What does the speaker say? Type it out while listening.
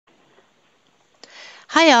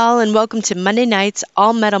Hi, all, and welcome to Monday night's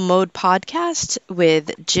All Metal Mode podcast with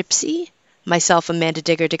Gypsy, myself, Amanda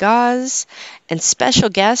Digger DeGauze, and special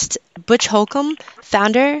guest Butch Holcombe,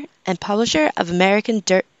 founder and publisher of American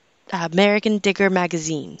Digger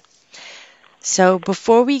magazine. So,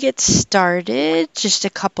 before we get started, just a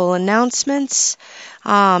couple announcements.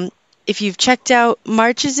 If you've checked out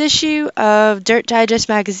March's issue of Dirt Digest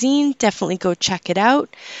magazine, definitely go check it out.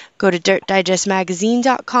 Go to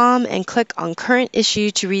dirtdigestmagazine.com and click on current issue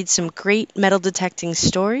to read some great metal detecting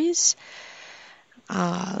stories.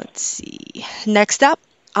 Let's see. Next up,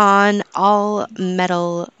 on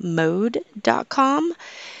allmetalmode.com,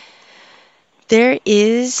 there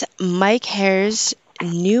is Mike Hare's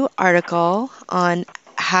new article on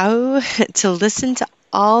how to listen to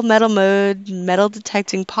All Metal Mode metal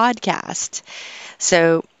detecting podcast.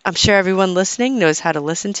 So I'm sure everyone listening knows how to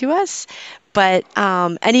listen to us, but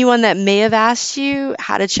anyone that may have asked you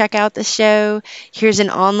how to check out the show, here's an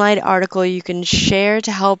online article you can share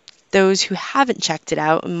to help those who haven't checked it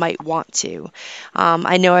out and might want to.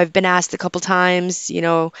 I know I've been asked a couple times,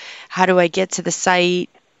 how do I get to the site?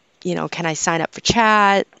 Can I sign up for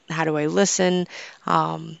chat? How do I listen?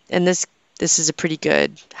 And this is a pretty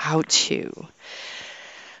good how-to.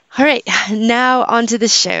 All right, now on to the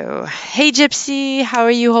show. Hey, Gypsy, how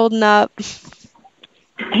are you holding up?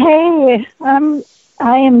 Hey, I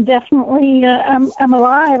am definitely, I'm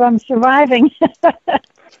alive. I'm surviving.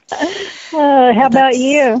 How about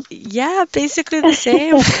you? Yeah, basically the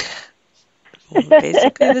same.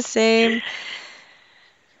 Basically the same.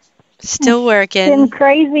 Still working. It's been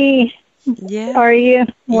crazy. Yeah. Are you?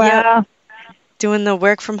 Wow. Yep. Doing the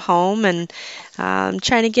work from home and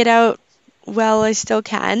trying to get out while I still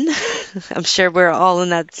can. I'm sure we're all in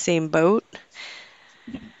that same boat.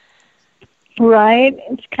 Right.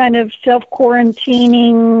 It's kind of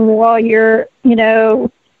self-quarantining while you're,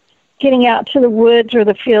 getting out to the woods or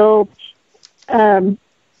the fields,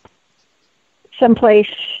 someplace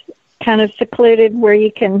kind of secluded where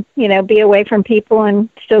you can, be away from people and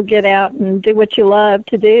still get out and do what you love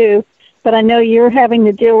to do. But I know you're having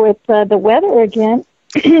to deal with the weather again.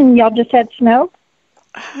 Y'all just had snow?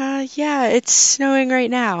 Yeah, it's snowing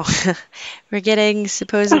right now. We're getting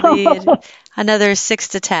supposedly another 6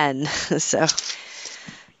 to 10, so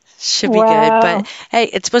should be good. But hey,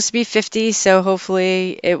 it's supposed to be 50, so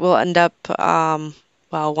hopefully it will end up,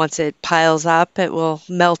 once it piles up, it will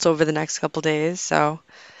melt over the next couple days. So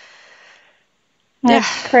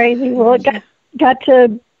that's crazy. Well, it got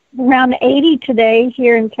to around 80 today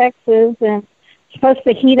here in Texas, and it's supposed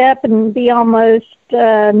to heat up and be almost,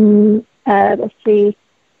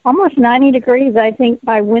 almost 90 degrees, I think,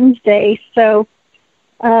 by Wednesday. So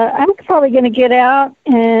I'm probably going to get out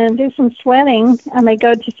and do some sweating. I may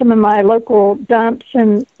go to some of my local dumps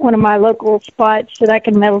and one of my local spots that I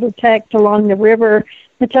can metal detect along the river.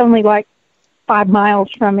 It's only like 5 miles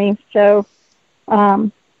from me, so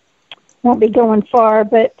won't be going far,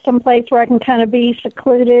 but someplace where I can kind of be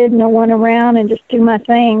secluded, no one around, and just do my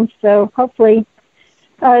thing. So hopefully.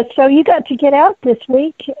 So you got to get out this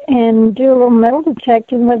week and do a little metal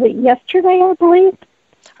detecting. Was it yesterday, I believe?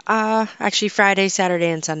 Actually Friday,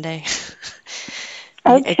 Saturday, and Sunday.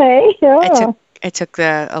 Okay. I took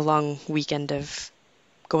a long weekend of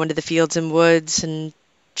going to the fields and woods and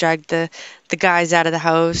dragged the guys out of the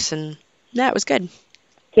house, and that was good.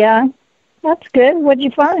 Yeah, that's good. What'd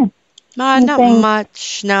you find? Not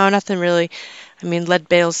much. No, nothing really. I mean, lead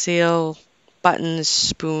bale seal, buttons,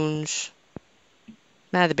 spoons.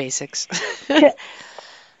 The basics.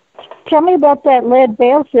 Tell me about that lead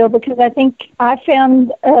bale seal, because I think I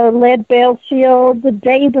found a lead bale seal the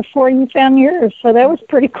day before you found yours, so that was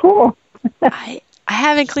pretty cool. I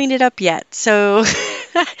haven't cleaned it up yet, so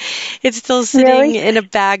it's still sitting in a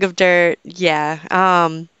bag of dirt. Yeah.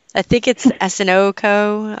 I think it's S&O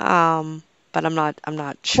Co. But I'm not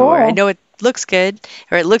sure. Cool. I know it looks good,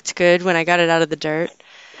 or it looked good when I got it out of the dirt.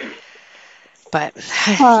 But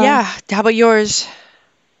yeah, how about yours?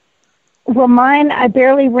 Well, mine, I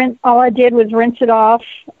barely all I did was rinse it off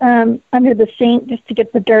under the sink just to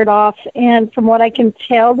get the dirt off. And from what I can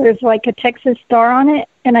tell, there's like a Texas star on it.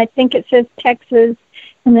 And I think it says Texas.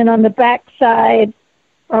 And then on the back side,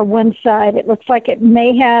 or one side, it looks like it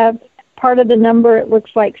may have part of the number. It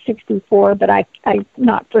looks like 64, but I'm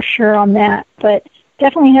not for sure on that. But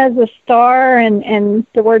definitely has a star and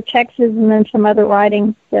the word Texas and then some other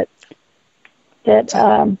writing that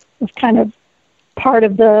was kind of part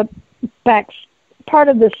of the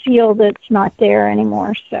seal that's not there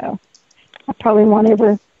anymore. So I probably won't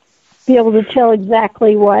ever be able to tell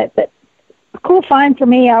exactly what, but a cool find for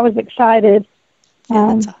me. I was excited.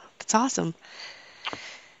 That's awesome.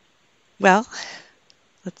 Well,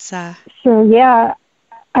 let's So yeah,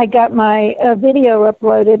 I got my video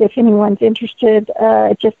uploaded. If anyone's interested,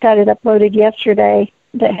 I just got it uploaded yesterday.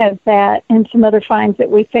 That has that and some other finds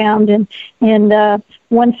that we found, and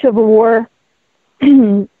one Civil War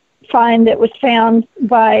find that was found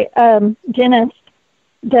by Dennis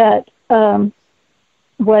that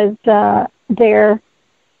was there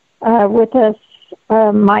with us,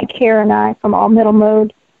 Mike Hare and I from All Middle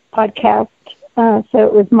Mode podcast. So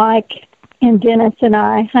it was Mike and Dennis and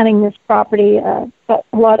I hunting this property, but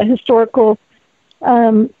a lot of historical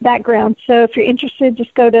background. So if you're interested,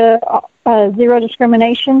 just go to Zero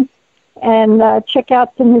Discrimination and check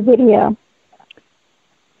out the new video.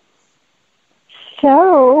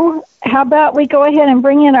 So how about we go ahead and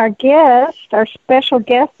bring in our guest, our special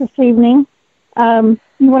guest this evening. You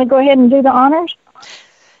want to go ahead and do the honors?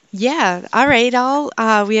 Yeah, all right.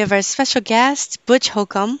 We have our special guest, Butch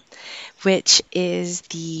Holcombe, which is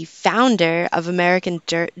the founder of American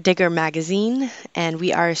Digger magazine, and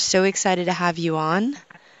we are so excited to have you on.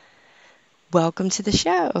 Welcome to the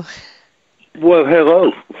show. Well,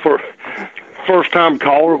 hello. First-time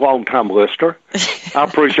caller, long-time listener. I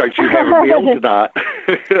appreciate you having me on tonight.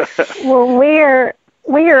 Well,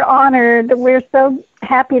 we are honored. We're so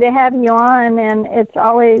happy to have you on, and it's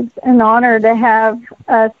always an honor to have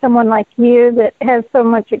someone like you that has so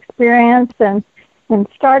much experience and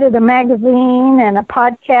started a magazine and a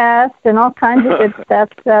podcast and all kinds of good stuff.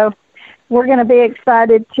 So we're going to be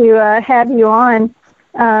excited to have you on.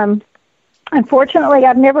 Unfortunately,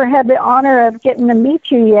 I've never had the honor of getting to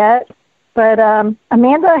meet you yet. But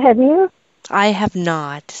Amanda, have you? I have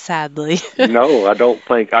not, sadly. No, I don't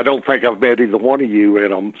think I've met either one of you,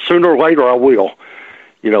 and sooner or later I will.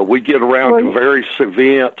 You know, we get around to various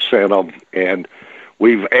events, and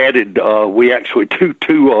we've added. We actually do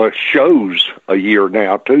two shows a year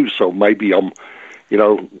now too. So maybe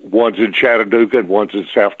one's in Chattanooga and one's in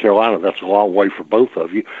South Carolina. That's a long way for both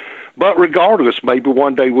of you. But regardless, maybe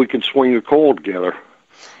one day we can swing a coil together.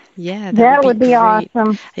 Yeah, that would be great.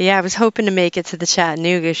 awesome. Yeah, I was hoping to make it to the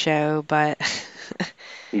Chattanooga show, but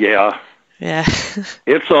yeah,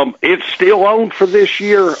 it's still on for this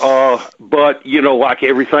year. But like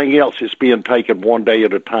everything else, it's being taken one day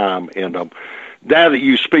at a time. And now that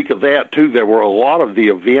you speak of that too, there were a lot of the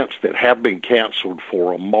events that have been canceled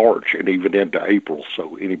for March and even into April.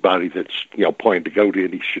 So anybody that's planning to go to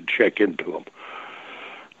any should check into them.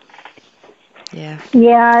 Yeah.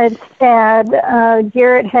 Yeah, it's sad.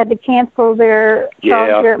 Garrett had to cancel their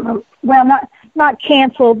well, not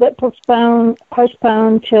cancel, but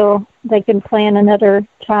postpone till they can plan another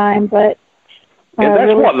time. But and that's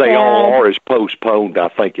really what they sad. all are, is postponed. I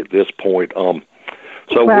think at this point. So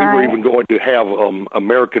we were even going to have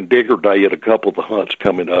American Digger Day at a couple of the hunts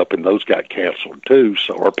coming up, and those got canceled too,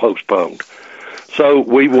 so are postponed. So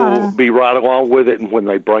we will be right along with it, and when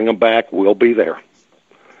they bring them back, we'll be there.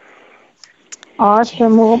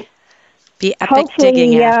 Awesome. Well, be epic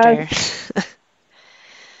digging after.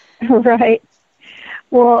 Right.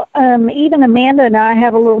 Well, even Amanda and I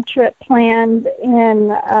have a little trip planned in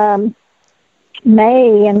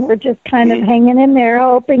May, and we're just kind of hanging in there,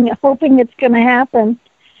 hoping it's going to happen.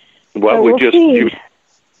 Well, so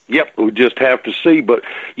we just have to see. But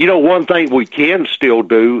one thing we can still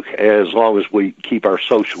do, as long as we keep our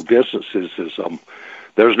social distances, is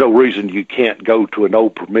there's no reason you can't go to an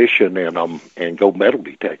old permission and go metal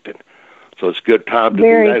detecting. So it's a good time to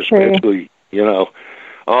do that, especially,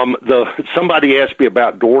 somebody asked me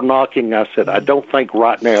about door knocking. I said, I don't think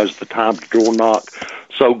right now is the time to door knock.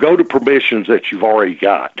 So go to permissions that you've already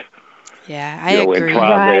got. Yeah, I agree. And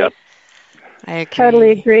try that. I agree.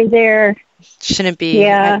 Totally agree there. Shouldn't be.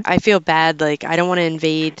 Yeah. I feel bad. Like, I don't want to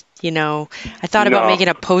invade, I thought about making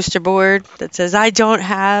a poster board that says, I don't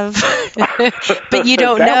have, but you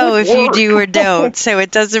don't know if you do or don't, so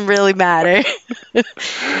it doesn't really matter.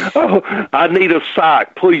 Oh, I need a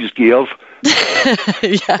sock. Please give.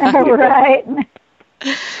 Yeah. Right.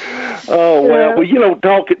 Oh, well,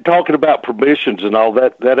 talking about permissions and all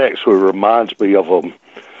that actually reminds me of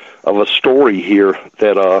a story here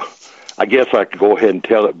that, I guess I could go ahead and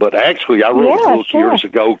tell it, but actually I wrote a book years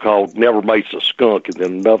ago called Never Mates a Skunk, and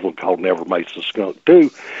then another one called Never Mates a Skunk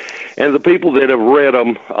too. And the people that have read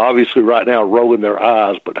them, obviously right now are rolling their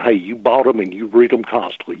eyes, but hey, you bought them and you read them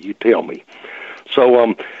constantly, you tell me.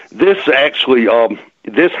 So this actually,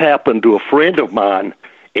 this happened to a friend of mine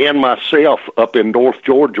and myself up in North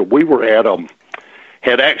Georgia. We were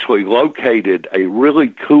had actually located a really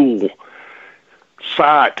cool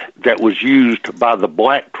site that was used by the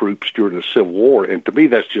black troops during the Civil War, and to me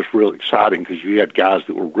that's just really exciting because you had guys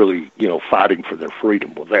that were really fighting for their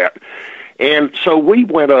freedom with that. And so we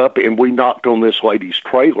went up and we knocked on this lady's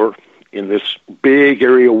trailer, in this big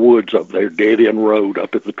area of woods up there, dead-end road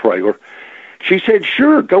up at the trailer. She said,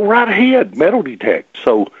 sure, go right ahead, metal detect.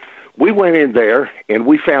 So we went in there, and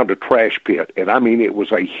we found a trash pit, and I mean, it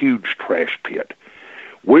was a huge trash pit.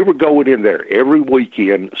 We were going in there every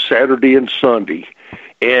weekend, Saturday and Sunday,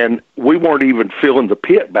 and we weren't even filling the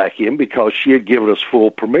pit back in because she had given us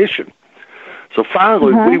full permission. So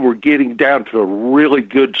finally, we were getting down to the really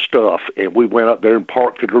good stuff, and we went up there and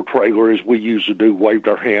parked at her trailer as we usually do, waved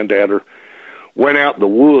our hand at her, went out in the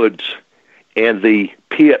woods, and the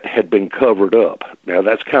pit had been covered up. Now,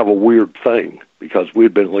 that's kind of a weird thing because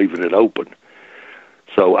we'd been leaving it open.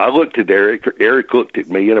 So I looked at Eric, Eric looked at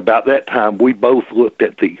me, and about that time, we both looked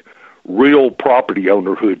at the real property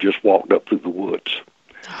owner who had just walked up through the woods.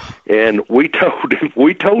 And we told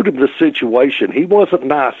him the situation. He wasn't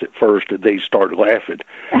nice at first, and they started laughing.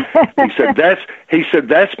 He said,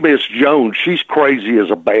 that's Miss Jones. She's crazy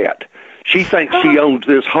as a bat. She thinks she owns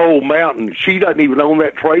this whole mountain. She doesn't even own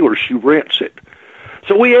that trailer. She rents it.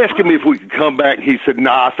 So we asked him if we could come back, and he said,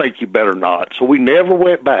 nah, I think you better not. So we never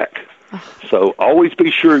went back. So always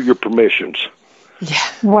be sure of your permissions. Yeah.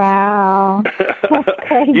 Wow.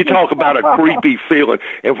 You talk about a creepy feeling.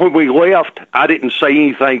 And when we left, I didn't say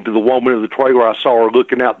anything to the woman in the trailer. I saw her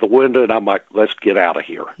looking out the window, and I'm like, let's get out of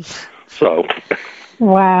here. So.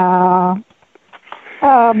 Wow.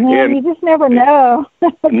 Oh, man, you just never know.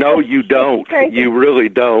 No, you don't. You really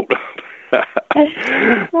don't.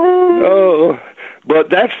 Oh, but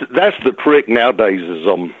that's the trick nowadays is,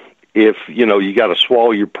 if, you know, you got to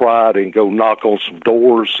swallow your pride and go knock on some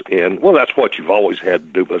doors, and, well, that's what you've always had to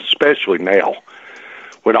do, but especially now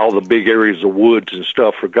when all the big areas of woods and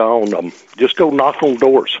stuff are gone, just go knock on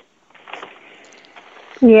doors.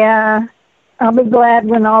 Yeah, I'll be glad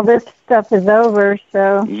when all this stuff is over,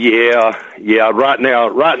 so. Yeah, right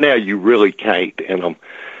now you really can't, and,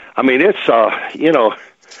 I mean, it's, you know,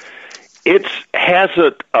 it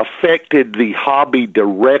hasn't affected the hobby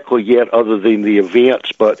directly yet other than the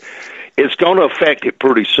events, but it's going to affect it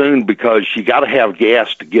pretty soon because you got to have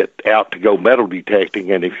gas to get out to go metal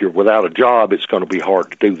detecting, and if you're without a job, it's going to be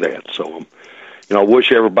hard to do that. So, you know, I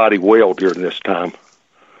wish everybody well during this time.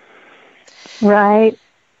 Right.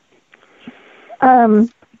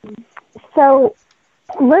 So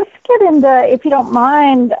let's get into, if you don't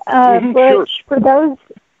mind, Butch, sure. For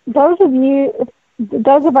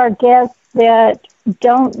those of our guests that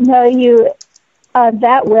don't know you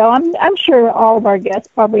that well, I'm sure all of our guests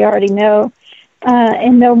probably already know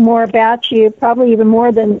and know more about you, probably even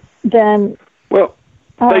more than well,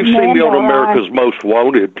 they've seen me on America's Most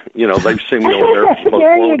Wanted. You know, they've seen me on America's Most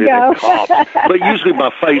Wanted and Cops. But usually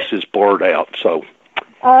my face is blurred out, so.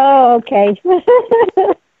 Oh, okay.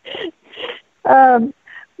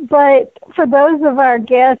 But for those of our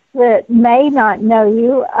guests that may not know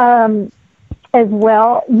you as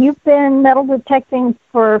well, you've been metal detecting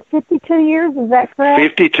for 52 years, is that correct?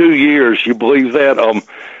 52 years, you believe that?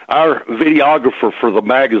 Our videographer for the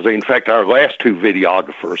magazine, in fact, our last two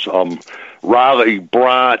videographers, Riley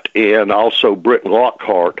Bryant and also Britton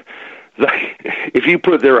Lockhart, if you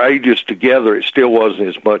put their ages together, it still wasn't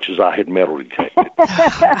as much as I had metal detected.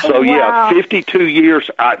 So, yeah, 52 years.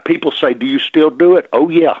 People say, do you still do it? Oh,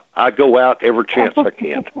 yeah, I go out every chance I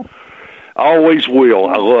can. Always will.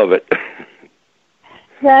 I love it.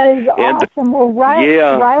 That is awesome. Well,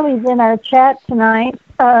 Riley's in our chat tonight.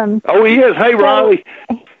 Oh, he is. Hey, Riley.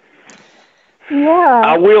 Yeah.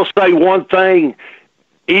 I will say one thing.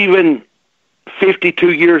 Even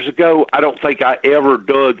 52 years ago, I don't think I ever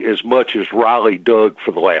dug as much as Riley dug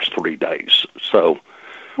for the last 3 days. So,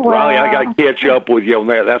 wow. Riley, I got to catch up with you on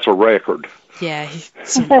that. That's a record. Yeah,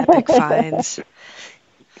 some epic finds.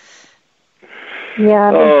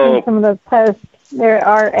 Yeah, I've seen some of those posts. They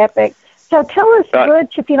are epic. So tell us,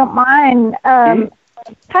 Butch, if you don't mind,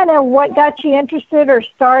 kind of what got you interested or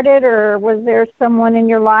started, or was there someone in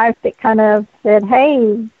your life that kind of said, hey,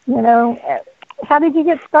 you know, how did you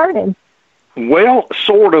get started? Well,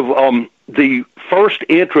 sort of. The first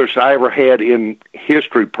interest I ever had in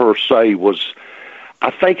history per se was,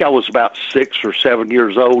 I think I was about 6 or 7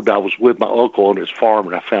 years old. I was with my uncle on his farm,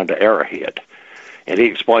 and I found an arrowhead. And he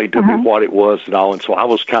explained to me what it was and all, and so I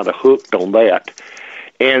was kind of hooked on that.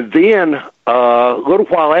 And then a little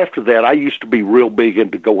while after that, I used to be real big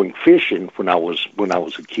into going fishing when I was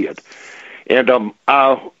a kid. And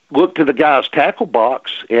I looked at the guy's tackle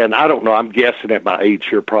box, and I don't know, I'm guessing at my age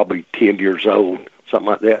here, probably 10 years old, something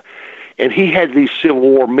like that. And he had these Civil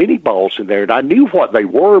War mini balls in there, and I knew what they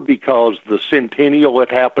were because the centennial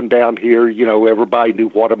had happened down here. You know, everybody knew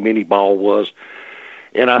what a mini ball was.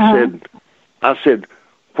 And I said,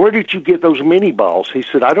 where did you get those mini balls? He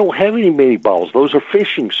said, I don't have any mini balls. Those are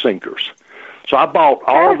fishing sinkers. So I bought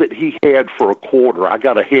all that he had for $0.25. I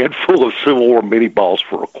got a head full of Civil War mini balls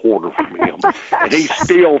for $0.25 from him, and he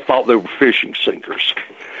still thought they were fishing sinkers.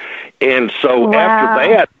 And so after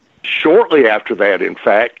that, shortly after that, in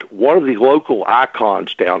fact, one of the local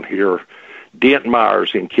icons down here, Dent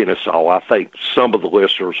Myers in Kennesaw, I think some of the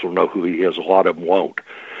listeners will know who he is, a lot of them won't.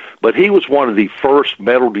 But he was one of the first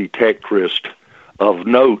metal detectorists of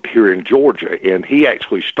note here in Georgia, and he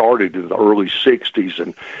actually started in the early 60s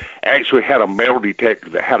and actually had a metal detector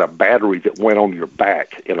that had a battery that went on your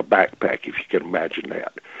back in a backpack, if you can imagine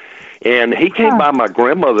that. And he came by my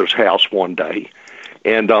grandmother's house one day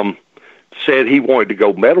and said he wanted to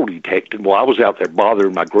go metal detecting. Well, I was out there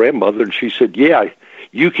bothering my grandmother, and she said, yeah,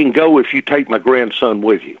 you can go if you take my grandson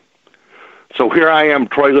with you. So here I am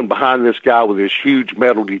trailing behind this guy with this huge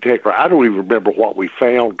metal detector. I don't even remember what we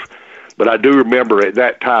found, but I do remember at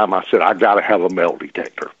that time I said, I got to have a metal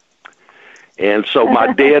detector. And so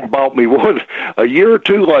my dad bought me one. A year or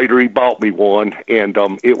two later, he bought me one, and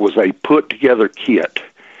it was a put-together kit.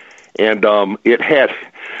 And it had,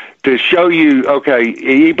 to show you, okay,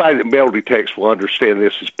 anybody that metal detects will understand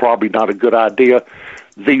this is probably not a good idea.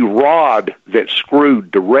 The rod that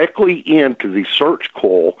screwed directly into the search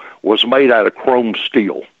coil was made out of chrome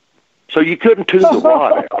steel. So you couldn't tune the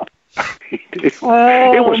rod out. It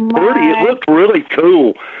was pretty. It looked really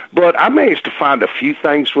cool. But I managed to find a few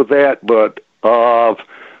things with that. But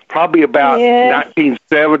probably about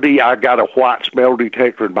 1970, I got a White's metal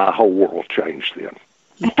detector, and my whole world changed then.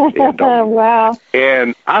 And, wow.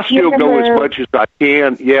 And I still go as much as I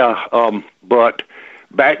can, but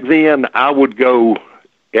back then I would go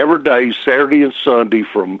every day, Saturday and Sunday,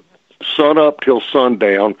 from sun up till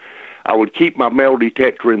sundown. I would keep my metal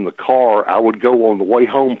detector in the car. I would go on the way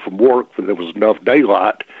home from work when there was enough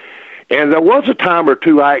daylight. And there was a time or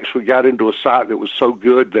two I actually got into a site that was so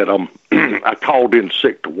good that I called in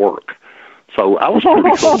sick to work. So I was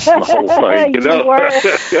pretty close to the whole thing, you know.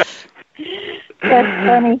 That's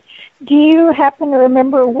funny. Do you happen to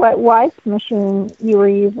remember what White's machine you were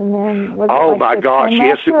using then? Was it my gosh,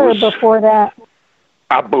 yes, it was. Or before that?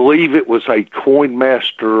 I believe it was a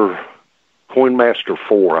Coinmaster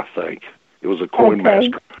 4, I think. It was a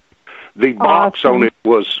Coinmaster. Okay. The box on it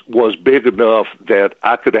was big enough that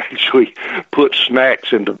I could actually put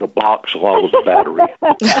snacks into the box along with the battery.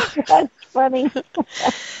 That's funny.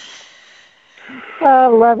 I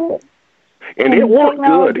love it. And it worked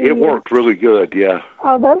good. It worked really good, yeah.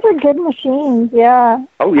 Oh, those are good machines, yeah.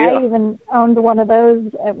 Oh, yeah. I even owned one of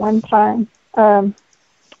those at one time.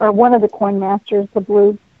 Or one of the Coin Masters,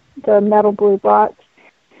 the metal blue box.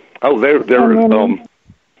 Oh, they're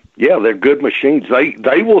good machines.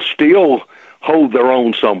 They will still hold their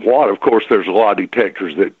own somewhat. Of course, there's a lot of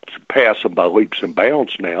detectors that pass them by leaps and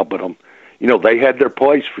bounds now, but they had their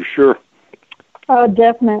place for sure. Oh,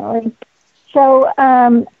 definitely. So,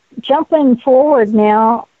 jumping forward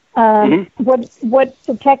now, what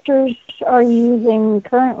detectors are you using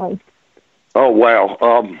currently? Oh,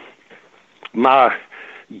 wow. My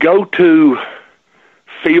go-to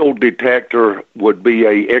field detector would be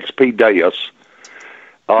a XP Deus.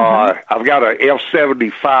 I've got a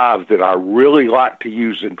F75 that I really like to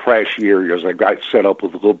use in trashy areas. I've got it set up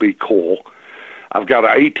with a little bit coil. I've got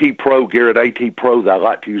an AT Pro, Garrett AT Pro, that I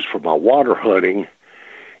like to use for my water hunting.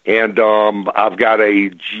 And I've got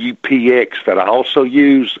a GPX that I also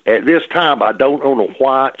use. At this time, I don't own a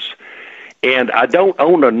White's, and I don't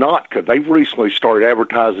own a Notka. They've recently started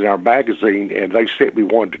advertising our magazine, and they sent me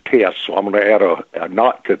one to test, so I'm going to add a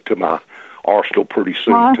Notka to my arsenal pretty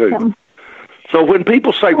soon, too. So when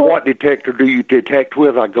people say, what detector do you detect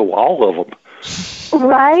with, I go, all of them.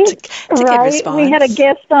 Right, right. We had a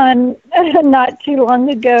guest on not too long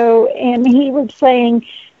ago, and he was saying,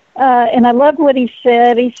 and I love what he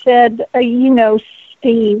said. He said,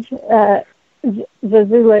 Steve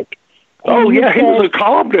Zazulik. Oh, yeah, he was a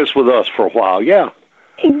columnist with us for a while, yeah.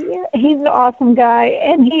 He's an awesome guy,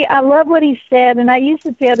 and I love what he said, and I used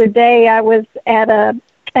it the other day. I was at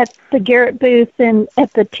the Garrett booth and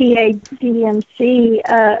at the TADMC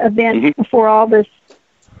event before all this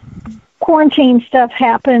quarantine stuff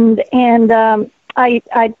happened, and I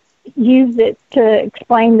used it to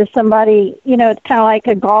explain to somebody, it's kind of like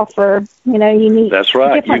a golfer, you need. That's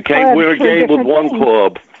right. You can't win a game with one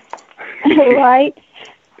club. Right.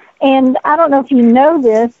 And I don't know if you know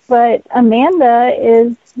this, but Amanda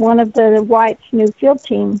is one of the White's new field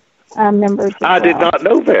team members. I did not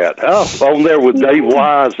know that. Oh, on there with Dave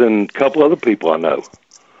Wise and a couple other people I know.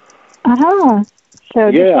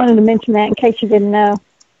 So just wanted to mention that in case you didn't know.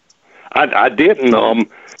 I didn't.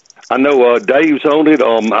 I know Dave's on it.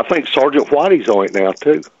 I think Sergeant Whitey's on it now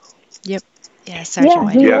too. Yep. Yeah, Sergeant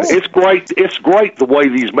White. Yeah, it's great. It's great the way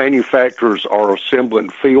these manufacturers are assembling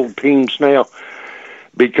field teams now,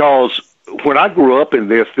 because when I grew up in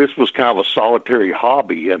this was kind of a solitary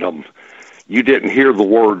hobby, and you didn't hear the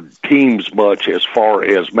word teams much as far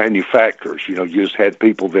as manufacturers. You just had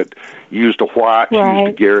people that used a white, used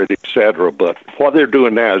a Garrett, etc. But what they're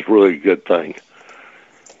doing now is really a good thing.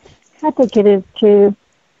 I think it is too.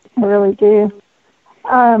 I really do.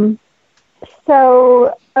 I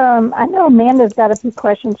know Amanda's got a few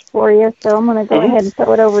questions for you, so I'm going to go ahead and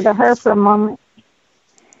throw it over to her for a moment.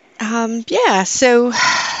 So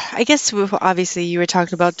I guess obviously you were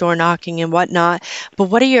talking about door knocking and whatnot, but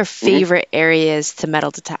what are your favorite areas to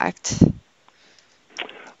metal detect?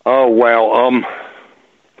 Oh, well,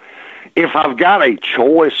 if I've got a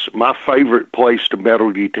choice, my favorite place to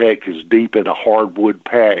metal detect is deep in a hardwood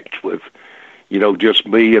patch with, just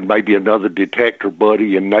me and maybe another detector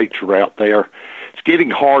buddy in nature out there. It's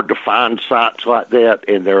getting hard to find sites like that,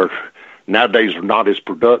 and nowadays are not as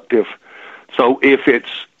productive. So if it's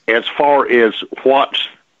as far as what's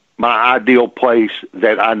my ideal place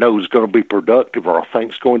that I know is going to be productive or I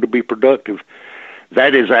think is going to be productive,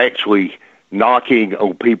 that is actually knocking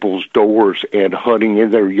on people's doors and hunting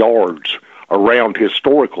in their yards around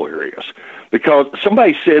historical areas. Because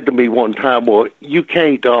somebody said to me one time, well, you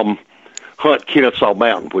can't hunt Kennesaw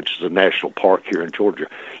Mountain, which is a national park here in Georgia.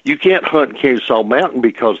 You can't hunt Kennesaw Mountain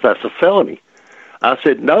because that's a felony. I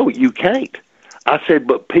said, no, you can't. I said,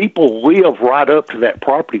 but people live right up to that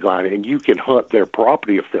property line, and you can hunt their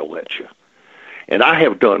property if they'll let you. And I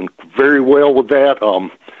have done very well with that. Of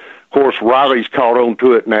course, Riley's caught on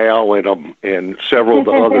to it now, and several of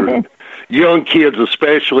the other young kids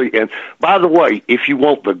especially. And by the way, if you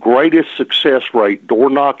want the greatest success rate door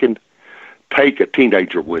knocking, take a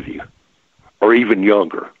teenager with you, or even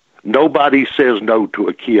younger. Nobody says no to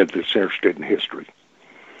a kid that's interested in history.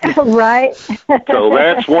 Right. So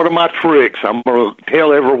that's one of my tricks. I'm going to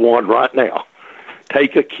tell everyone right now.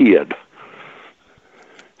 Take a kid.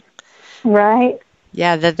 Right.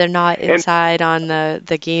 Yeah, that they're not inside on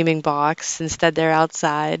the gaming box. Instead, they're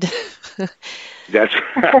outside. That's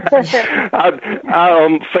right.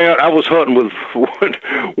 I was hunting with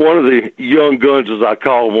one of the young guns, as I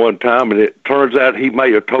call him, one time, and it turns out he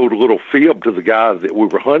may have told a little fib to the guy that we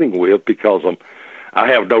were hunting with, because I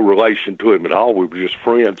have no relation to him at all. We were just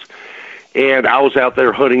friends. And I was out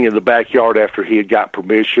there hunting in the backyard after he had got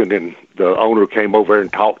permission, and the owner came over and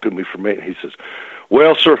talked to me for a minute. He says,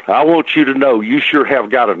 well, sir, I want you to know you sure have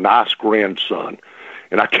got a nice grandson.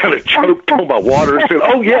 And I kind of choked on my water and said,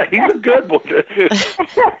 oh, yeah, he's a good one.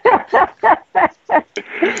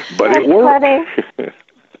 But it worked.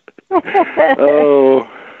 Oh.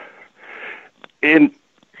 And,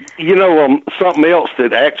 something else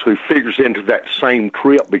that actually figures into that same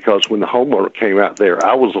trip, because when the homeowner came out there,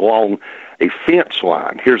 I was along a fence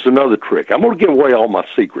line. Here's another trick. I'm going to give away all my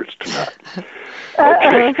secrets tonight.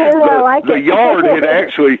 Okay. The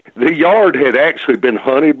yard had actually been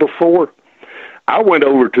hunted before. I went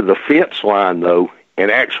over to the fence line, though, and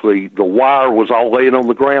actually the wire was all laying on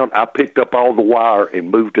the ground. I picked up all the wire and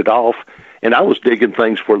moved it off, and I was digging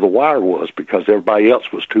things where the wire was because everybody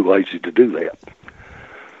else was too lazy to do that.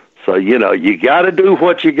 So, you got to do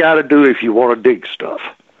what you got to do if you want to dig stuff.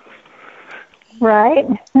 Right.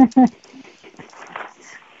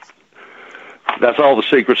 That's all the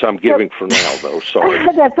secrets I'm giving for now, though. Sorry.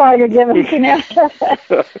 That's all you're giving for now.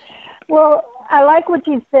 Well, I like what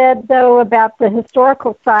you said, though, about the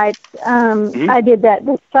historical sites. I did that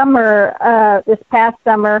this past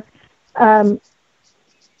summer,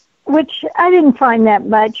 which I didn't find that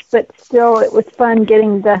much, but still it was fun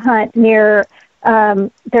getting to hunt near.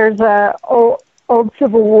 There's a old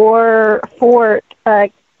Civil War fort,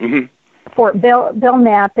 Fort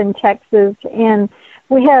Belknap in Texas, and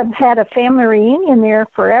we have had a family reunion there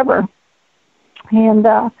forever. And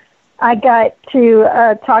I got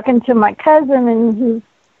to talking to my cousin, and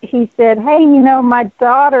he said, hey, my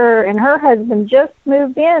daughter and her husband just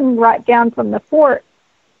moved in right down from the fort.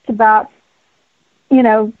 It's about,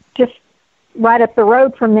 just right up the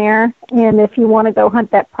road from there. And if you want to go hunt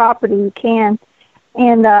that property, you can.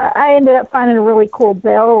 And I ended up finding a really cool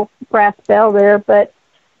brass bell there, but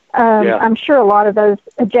I'm sure a lot of those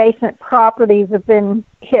adjacent properties have been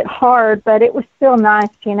hit hard, but it was still nice,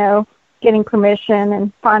 getting permission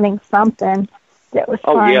and finding something that was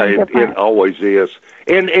fun. Oh, yeah, it always is.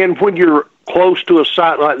 And when you're close to a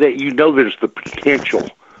site like that, there's the potential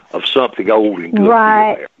of something old and good.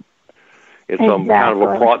 Right. It's some kind of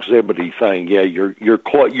a proximity thing. Yeah, you're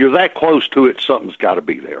that close to it, something's got to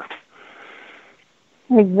be there.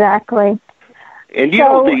 Exactly. And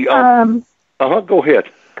go ahead.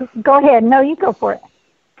 Go ahead. No, you go for it.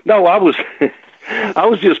 No, I was I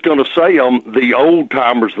was just going to say, the old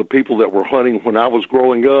timers, the people that were hunting when I was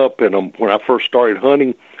growing up and when I first started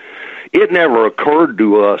hunting, it never occurred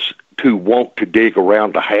to us to want to dig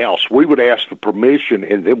around the house. We would ask the permission,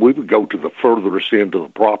 and then we would go to the furthest end of the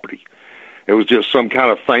property. It was just some kind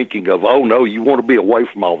of thinking of, oh, no, you want to be away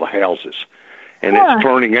from all the houses. And it's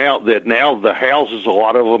turning out that now the houses, a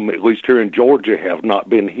lot of them, at least here in Georgia, have not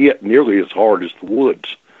been hit nearly as hard as the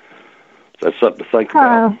woods. So that's something to think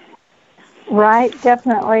about. Right,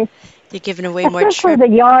 definitely. You're giving away more trips. Especially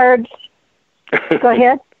the yards. Go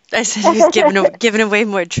ahead. I said he's giving away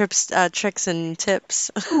more tricks and tips.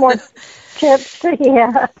 More tips,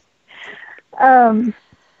 yeah.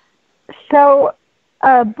 So,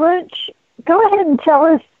 Butch, go ahead and tell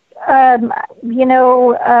us,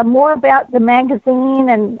 more about the magazine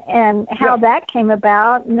and how that came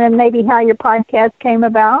about, and then maybe how your podcast came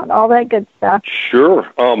about, all that good stuff.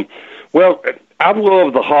 Sure. Well, I've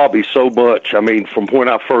loved the hobby so much. I mean, from when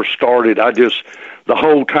I first started, the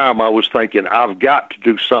whole time I was thinking, I've got to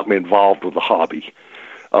do something involved with the hobby.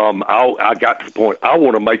 I got to the point, I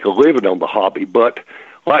want to make a living on the hobby, but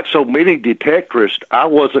like so many detectorists, I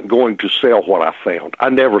wasn't going to sell what I found. I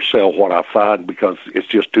never sell what I find because it's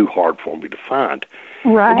just too hard for me to find.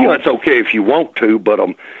 Right. And, it's okay if you want to, but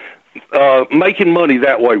making money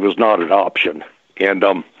that way was not an option. And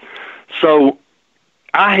so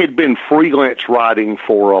I had been freelance writing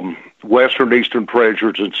for Western Eastern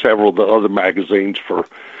Treasures and several of the other magazines for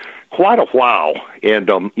quite a while, and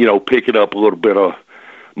picking up a little bit of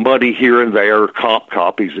money here and there, comp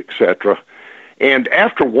copies, etc. And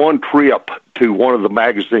after one trip to one of the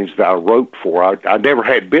magazines that I wrote for, I never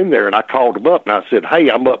had been there, and I called them up and I said, "Hey,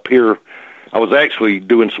 I'm up here." I was actually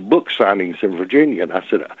doing some book signings in Virginia, and I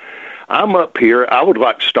said, "I'm up here. I would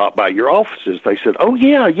like to stop by your offices." They said, "Oh,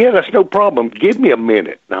 yeah, that's no problem. Give me a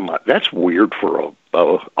minute." And I'm like, that's weird for a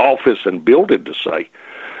office and building to say.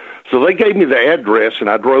 So they gave me the address, and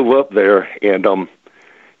I drove up there, and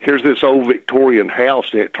here's this old Victorian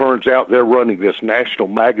house, and it turns out they're running this national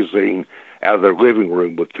magazine out of their living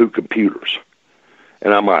room with 2 computers.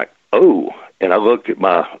 And I'm like, oh. And I looked at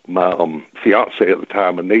my fiance at the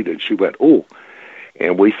time, Anita, and she went, oh.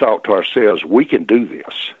 And we thought to ourselves, we can do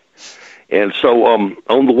this. And so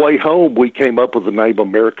on the way home, we came up with the name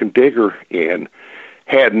American Digger and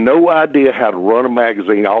had no idea how to run a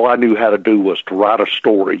magazine. All I knew how to do was to write a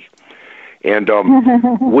story. And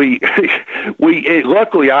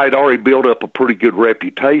luckily I had already built up a pretty good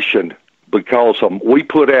reputation because we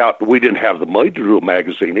didn't have the money to do a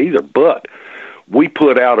magazine either, but we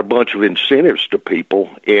put out a bunch of incentives to people.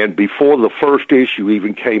 And before the first issue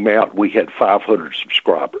even came out, we had 500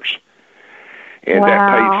 subscribers. And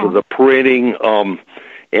that paid for the printing,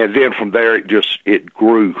 and then from there it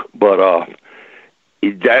grew. But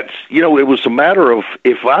it was a matter of,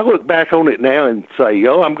 if I look back on it now and say,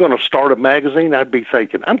 I'm going to start a magazine, I'd be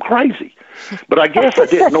thinking, I'm crazy. But I guess I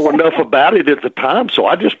didn't know enough about it at the time, so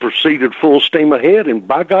I just proceeded full steam ahead, and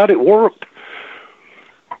by God, it worked.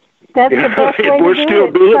 That's the best way we're still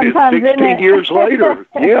doing it 16 years later.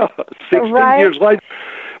 Yeah, 16 years later.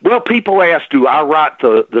 Well, people ask, do I write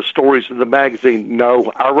the stories in the magazine?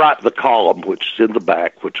 No, I write the column, which is in the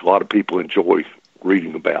back, which a lot of people enjoy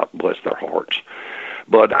reading about, bless their hearts.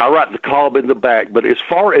 But I write the column in the back. But as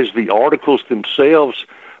far as the articles themselves,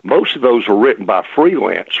 most of those are written by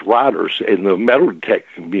freelance writers in the metal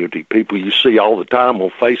detecting community, people you see all the time on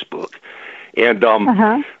Facebook. And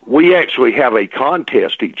we actually have a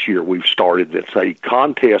contest each year we've started that's a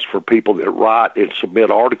contest for people that write and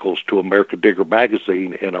submit articles to American Digger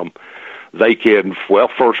magazine, and they can,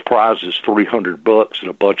 first prize is $300 and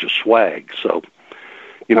a bunch of swag. So,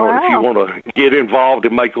 if you want to get involved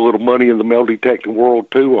and make a little money in the metal detecting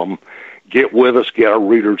world too, get with us, get our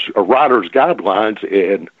writer's guidelines,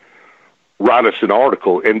 and write us an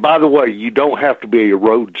article. And by the way, you don't have to be a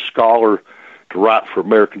Rhodes Scholar to write for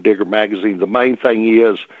American Digger magazine. The main thing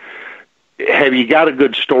is, have you got a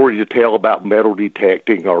good story to tell about metal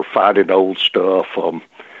detecting or finding old stuff?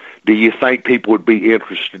 Do you think people would be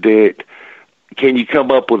interested in it? Can you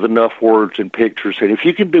come up with enough words and pictures? And if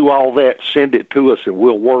you can do all that, send it to us, and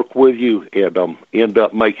we'll work with you and end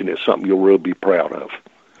up making it something you'll really be proud of.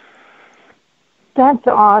 That's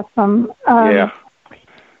awesome. Yeah.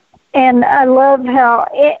 And I love how,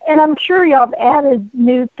 and I'm sure y'all have added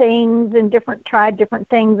new things and tried different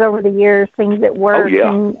things over the years, things that work. Oh,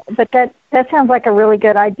 yeah. But that sounds like a really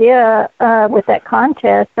good idea with that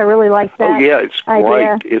contest. I really like that. Oh, yeah, it's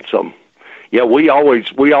idea. Great. It's we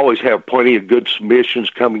always have plenty of good submissions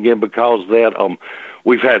coming in because of that.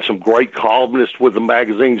 We've had some great columnists with the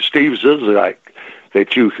magazine. Steve Zizek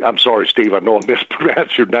I'm sorry, Steve, I know I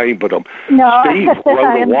mispronounced your name, but no, Steve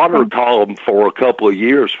wrote a water column for a couple of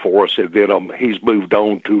years for us, and then he's moved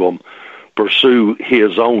on to pursue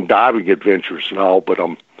his own diving adventures and all. But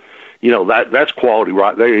that's quality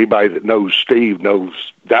right there. Anybody that knows Steve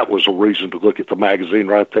knows that was a reason to look at the magazine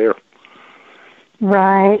right there.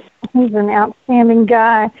 Right. He's an outstanding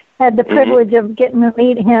guy. Had the privilege of getting to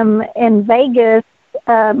meet him in Vegas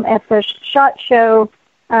at the SHOT Show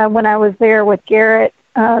when I was there with Garrett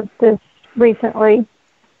this recently,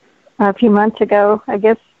 a few months ago. I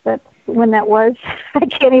guess that's when that was. I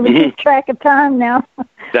can't even keep track of time now.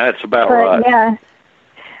 That's about right. Yeah,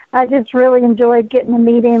 I just really enjoyed getting to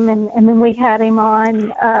meet him, and then we had him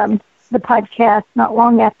on the podcast not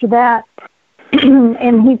long after that.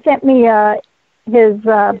 And he sent me his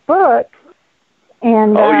book,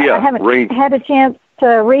 and I haven't had a chance to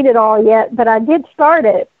read it all yet, but I did start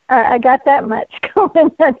it. I got that much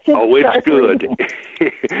going. It's good.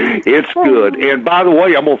 It's good. And by the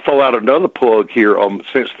way, I'm going to throw out another plug here.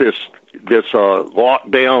 Since this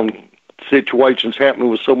lockdown situation's happening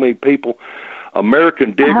with so many people,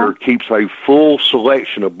 American Digger keeps a full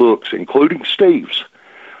selection of books, including Steve's.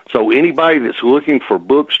 So anybody that's looking for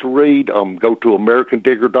books to read, go to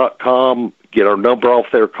AmericanDigger.com, get our number off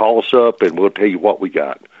there, call us up, and we'll tell you what we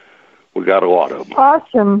got. We got a lot of them.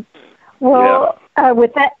 Awesome. Well,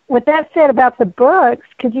 with that said about the books,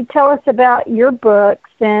 could you tell us about your books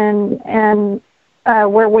and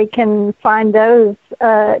where we can find those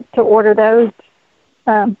to order those?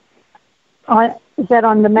 Is that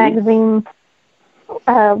on the magazine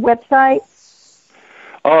website?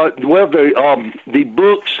 Well, the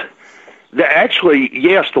books,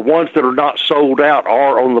 yes, the ones that are not sold out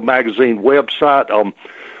are on the magazine website.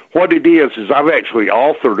 What it is I've actually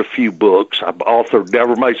authored a few books. I've authored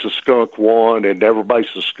Never Makes a Skunk 1 and Never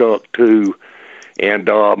Makes a Skunk 2, and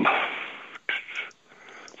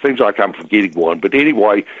seems like I'm forgetting one. But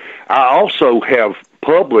anyway, I also have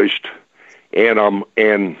published and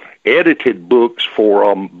edited books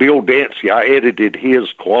for Bill Dancy. I edited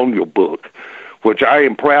his Colonial book, which I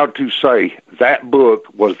am proud to say that book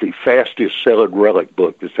was the fastest selling relic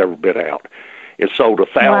book that's ever been out. It sold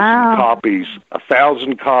 1,000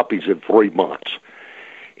 copies in 3 months.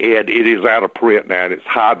 And it is out of print now, and it's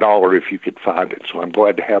high dollar if you could find it. So I'm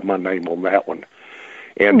glad to have my name on that one.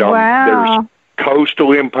 And there's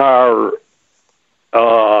Coastal Empire,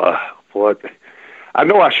 I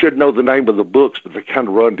know I should know the name of the books, but they kind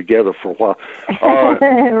of run together for a while.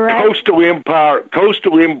 Right. Coastal Empire,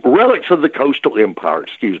 Relics of the Coastal Empire,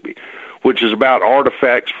 which is about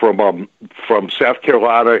artifacts from South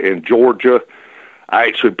Carolina and Georgia. I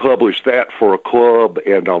actually published that for a club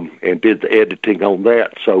and did the editing on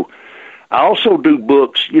that. So I also do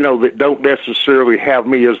books, that don't necessarily have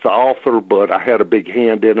me as the author, but I had a big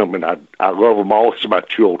hand in them, and I love them all as my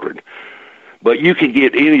children. But you can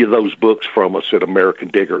get any of those books from us at American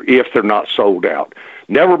Digger if they're not sold out.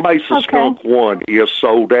 Never Makes a Skunk 1 is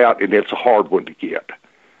sold out, and it's a hard one to get.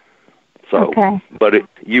 So, but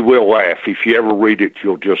you will laugh. If you ever read it,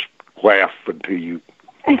 you'll just laugh until you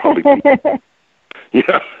probably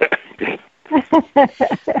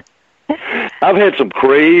I've had some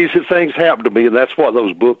crazy things happen to me, and that's what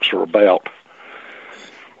those books are about.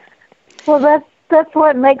 Well, that's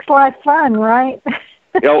what makes life fun, right?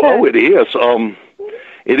 It is.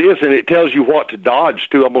 It is, and it tells you what to dodge,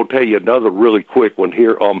 too. I'm going to tell you another really quick one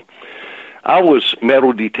here. I was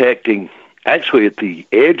metal detecting actually at the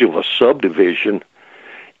edge of a subdivision,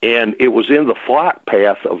 and it was in the flight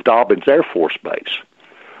path of Dobbins Air Force Base.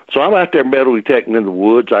 So I'm out there metal detecting in the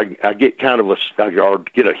woods. I get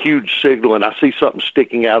get a huge signal, and I see something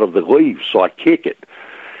sticking out of the leaves, so I kick it.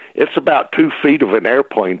 It's about 2 feet of an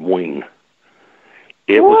airplane wing.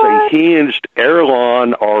 It was a hinged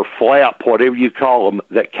airline or flap, whatever you call them,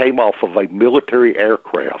 that came off of a military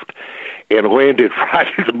aircraft and landed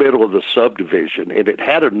right in the middle of the subdivision, and it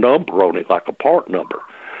had a number on it, like a part number.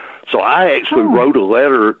 So I actually wrote a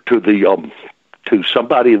letter to the to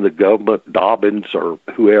somebody in the government, Dobbins or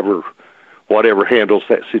whatever handles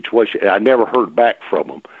that situation, and I never heard back from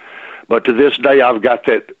them. But to this day, I've got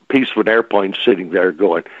that piece of an airplane sitting there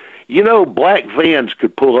going, black vans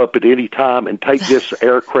could pull up at any time and take this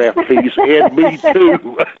aircraft piece, and me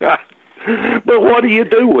too. But what do you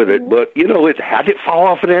do with it? But, how did it fall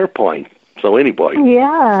off an airplane? So anyway.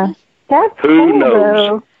 Yeah, that's Who cool, knows?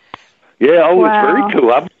 Though. Yeah, it's very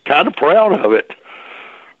cool. I'm kind of proud of it.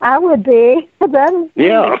 I would be.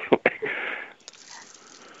 Yeah.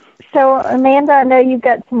 So, Amanda, I know you've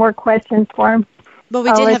got some more questions for him. Well,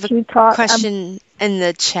 we did have a question in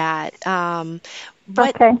the chat.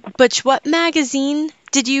 Butch, what magazine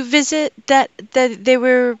did you visit that they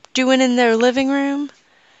were doing in their living room?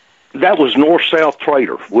 That was North-South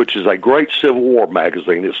Trader, which is a great Civil War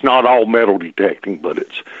magazine. It's not all metal detecting, but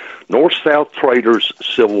it's North-South Trader's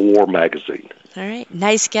Civil War magazine. All right.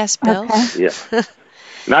 Nice guess, Bill. Okay. Yeah.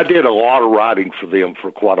 And I did a lot of writing for them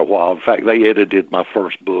for quite a while. In fact, they edited my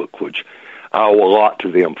first book, which I owe a lot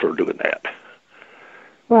to them for doing that.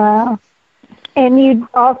 Wow. And you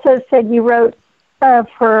also said you wrote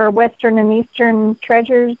for Western and Eastern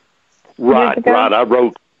Treasures. Right. I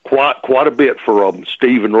wrote quite a bit for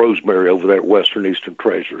Steve and Rosemary over there at Western Eastern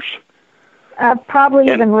Treasures. I've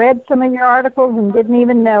probably even read some of your articles and didn't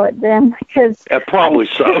even know it then. Probably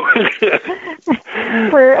so.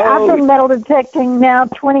 I've been metal detecting now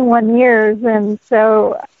 21 years, and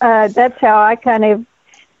so that's how I kind of,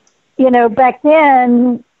 back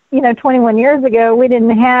then, 21 years ago, we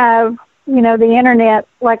didn't have, the internet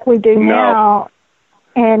like we do now,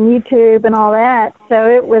 and YouTube and all that.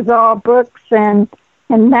 So it was all books and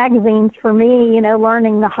magazines for me,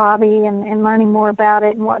 learning the hobby and learning more about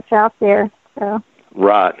it and what's out there. So.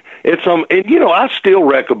 Right. It's and I still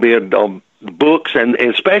recommend books and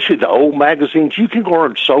especially the old magazines. You can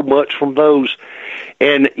learn so much from those,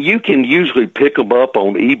 and you can usually pick them up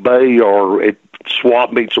on eBay or at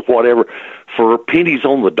swap meets or whatever for pennies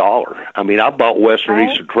on the dollar. I mean, I bought Western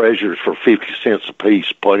Eastern Treasures for 50 cents a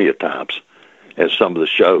piece plenty of times at some of the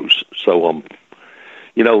shows. So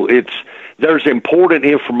there's important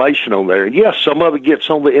information on there. And yes, some of it gets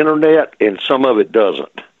on the internet and some of it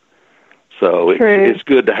doesn't. So it's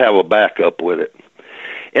good to have a backup with it.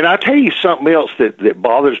 And I'll tell you something else that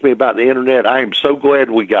bothers me about the internet. I am so glad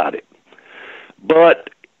we got it. But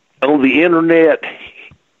on the internet,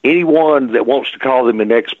 anyone that wants to call them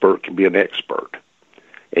an expert can be an expert.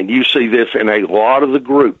 And you see this in a lot of the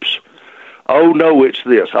groups. Oh, no, it's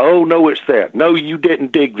this. Oh, no, it's that. No, you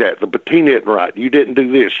didn't dig that. The patina isn't right. You didn't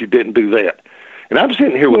do this. You didn't do that. And I'm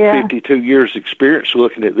sitting here with 52 years experience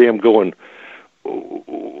looking at them going,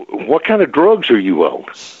 what kind of drugs are you on?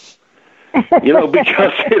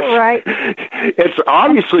 Because it's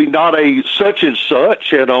obviously not a such and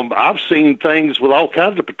such. And I've seen things with all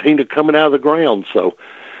kinds of patina coming out of the ground. So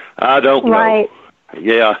I don't know.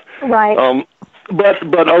 Yeah. Right.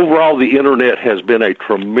 But overall, the internet has been a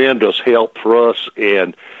tremendous help for us.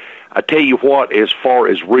 And I tell you what, as far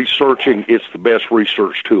as researching, it's the best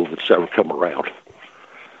research tool that's ever come around.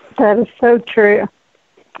 That is so true.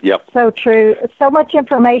 Yep. So true. So much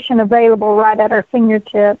information available right at our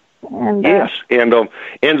fingertips. And, yes, and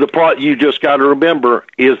the part you just got to remember,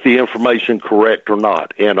 is the information correct or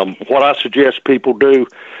not? And what I suggest people do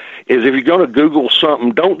is if you're going to Google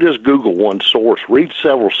something, don't just Google one source. Read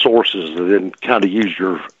several sources and then kind of use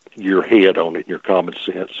your head on it, your common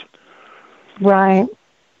sense. Right.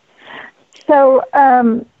 So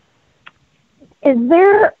is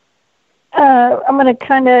there... I'm going to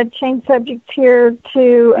kind of change subject here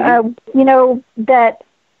to, that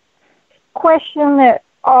question that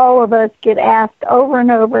all of us get asked over and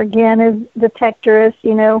over again as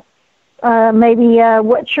detectorists, maybe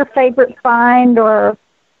what's your favorite find or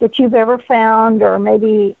that you've ever found, or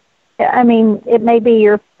maybe, it may be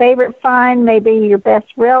your favorite find, maybe your best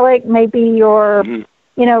relic, maybe your,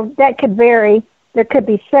 that could vary. There could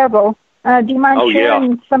be several. Do you mind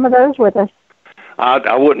sharing some of those with us?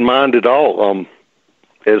 I wouldn't mind at all.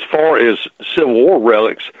 As far as Civil War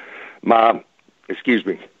relics, as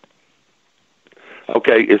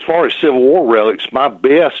far as Civil War relics, my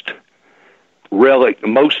best relic,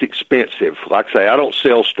 most expensive, like I say, I don't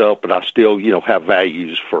sell stuff, but I still, have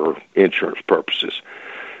values for insurance purposes.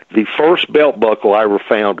 The first belt buckle I ever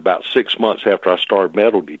found about 6 months after I started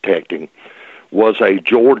metal detecting was a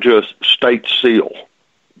Georgia State Seal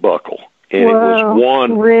buckle. And it was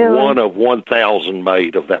one of 1,000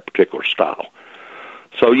 made of that particular style.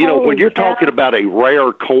 So, when you're talking about a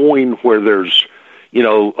rare coin where there's,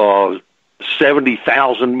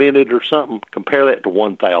 70,000 minute or something, compare that to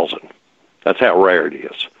 1,000. That's how rare it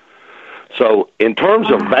is. So in terms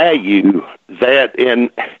of value, and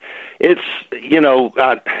it's,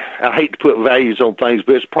 I hate to put values on things,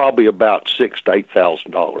 but it's probably about $6,000 to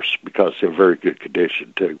 $8,000 because they're in very good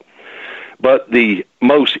condition too. But the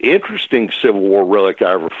most interesting Civil War relic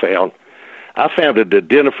I ever found, I found an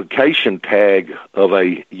identification tag of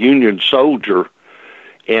a Union soldier,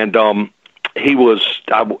 and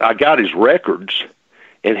I got his records,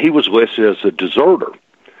 and he was listed as a deserter.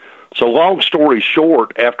 So long story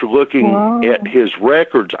short, after looking at his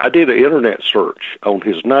records, I did an internet search on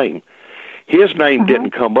his name. His name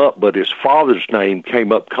didn't come up, but his father's name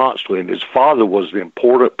came up constantly, and his father was an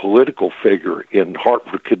important political figure in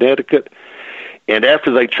Hartford, Connecticut. And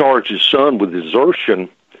after they charged his son with desertion,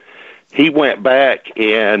 he went back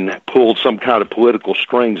and pulled some kind of political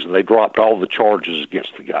strings, and they dropped all the charges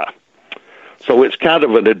against the guy. So it's kind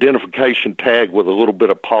of an identification tag with a little bit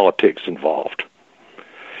of politics involved.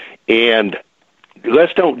 And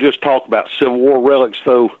let's don't just talk about Civil War relics,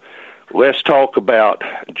 though. Let's talk about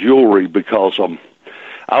jewelry, because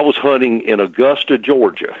I was hunting in Augusta,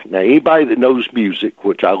 Georgia. Now, anybody that knows music,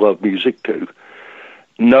 which I love music too,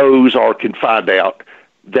 knows or can find out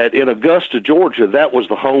that in Augusta, Georgia, that was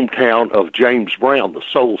the hometown of James Brown, the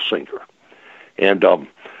soul singer. And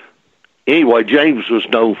anyway, James was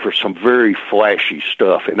known for some very flashy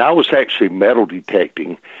stuff. And I was actually metal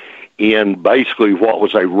detecting in basically what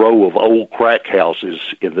was a row of old crack houses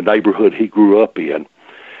in the neighborhood he grew up in.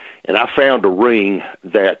 And I found a ring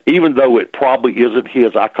that, even though it probably isn't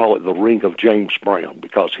his, I call it the ring of James Brown,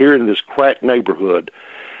 because here in this crack neighborhood,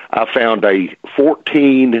 I found a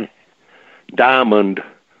 14 diamond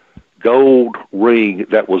gold ring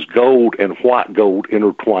that was gold and white gold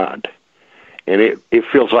intertwined. And it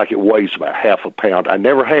feels like it weighs about half a pound. I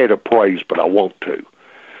never had it appraised, but I want to.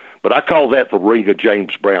 But I call that the ring of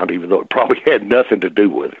James Brown, even though it probably had nothing to do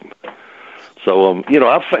with him. So, but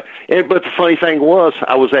the funny thing was,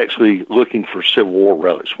 I was actually looking for Civil War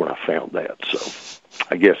relics when I found that. So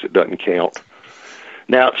I guess it doesn't count.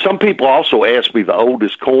 Now, some people also ask me the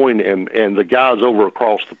oldest coin, and the guys over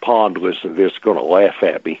across the pond listening to this are going to laugh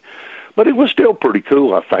at me. But it was still pretty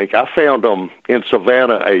cool, I think. I found in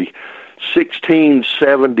Savannah a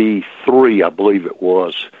 1673, I believe it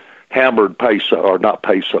was, hammered peso, or not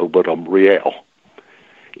peso, but real,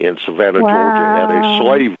 in Savannah, Georgia, at a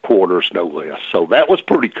slave quarters, no less. So that was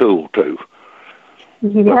pretty cool, too.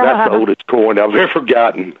 Yeah. But that's the oldest coin I've ever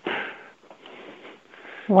gotten.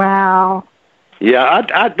 Wow. Yeah,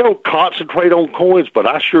 I don't concentrate on coins, but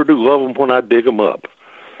I sure do love them when I dig them up.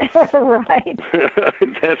 Right.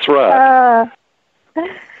 That's right.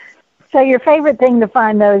 So your favorite thing to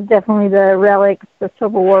find, though, is definitely the relics, the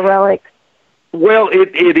Civil War relics. Well,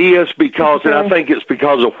 it is because, and I think it's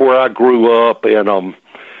because of where I grew up, and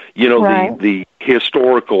right. the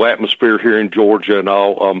historical atmosphere here in Georgia and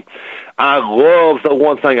all. I love, the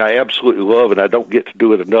one thing I absolutely love, and I don't get to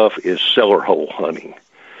do it enough, is cellar hole hunting.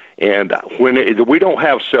 And we don't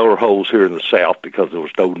have cellar holes here in the South because there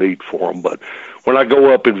was no need for them. But when I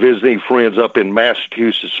go up and visit any friends up in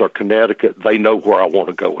Massachusetts or Connecticut, they know where I want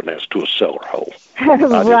to go, and that's to a cellar hole. I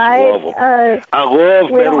just love them. I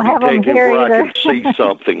love metal detecting where I can see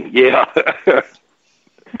something. Yeah.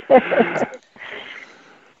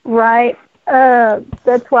 Right.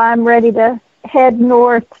 That's why I'm ready to head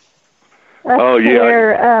north.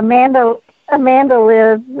 Where Amanda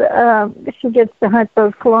lives. She gets to hunt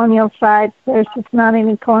those colonial sites. There's just not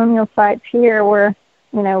any colonial sites here where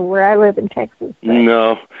I live in Texas. But.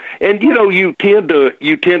 No, and you tend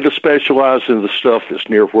to specialize in the stuff that's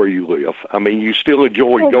near where you live. I mean, you still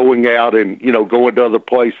enjoy going out and going to other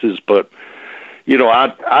places, but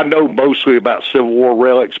I know mostly about Civil War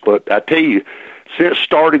relics. But I tell you, since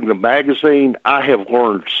starting the magazine, I have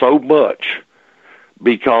learned so much,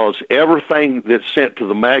 because everything that's sent to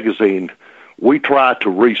the magazine, we try to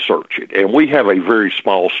research it, and we have a very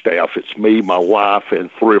small staff. It's me, my wife,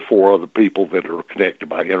 and 3 or 4 other people that are connected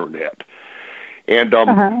by internet. And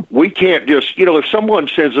we can't just, if someone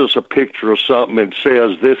sends us a picture of something and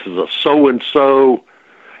says this is a so-and-so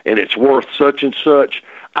and it's worth such and such,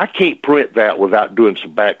 I can't print that without doing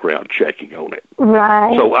some background checking on it.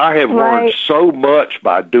 Right. So I have learned so much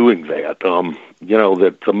by doing that,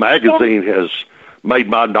 that the magazine has made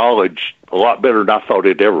my knowledge a lot better than I thought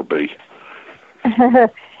it'd ever be. And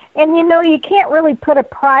you can't really put a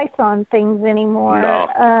price on things anymore.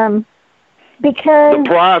 No.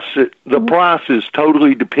 Because the price is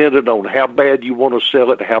totally dependent on how bad you want to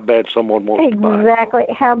sell it and how bad someone wants to buy it. Exactly,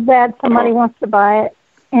 how bad somebody wants to buy it.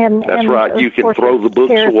 That's right. You can throw the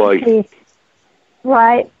books away.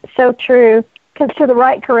 Right. So true. Because to the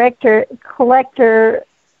right collector,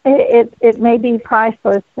 it may be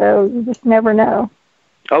priceless. So you just never know.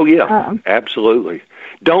 Oh yeah, absolutely.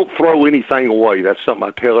 Don't throw anything away. That's something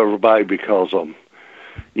I tell everybody, because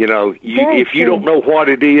if you don't know what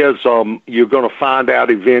it is, you're going to find out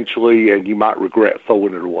eventually, and you might regret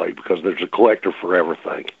throwing it away, because there's a collector for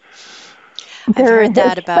everything. I've heard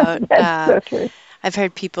that about. So true. I've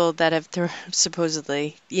heard people that have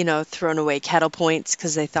supposedly, thrown away kettle points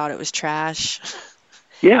because they thought it was trash.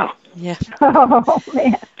 Yeah. Yeah. Oh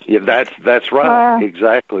man. Yeah, that's right.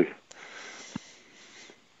 Exactly.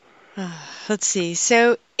 Let's see.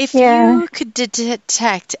 So if you could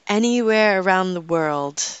detect anywhere around the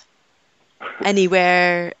world,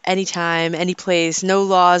 anywhere, anytime, any place, no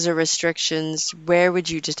laws or restrictions, where would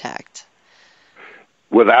you detect?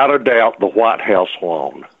 Without a doubt, the White House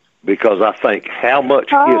lawn. because I think how much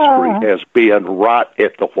history has been right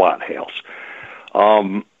at the White House.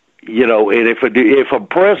 You know, and if a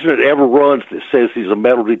president ever runs that says he's a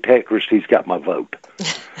metal detectorist, he's got my vote.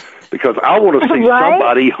 Because I want to see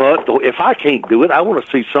somebody hunt. If I can't do it, I want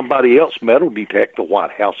to see somebody else metal detect the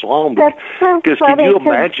White House lawn. Because can you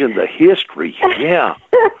imagine the history? Yeah.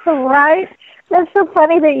 Right? That's so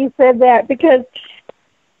funny that you said that, because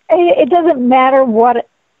it doesn't matter what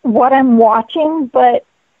I'm watching, but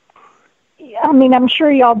I mean, I'm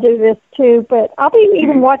sure y'all do this too, but I'll be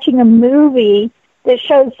even watching a movie that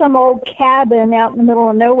shows some old cabin out in the middle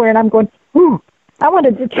of nowhere, and I'm going, I want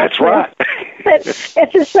to detect That's right. But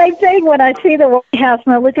it's the same thing when I see the White House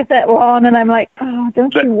and I look at that lawn and I'm like,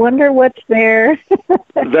 don't you wonder what's there?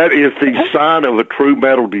 That is the sign of a true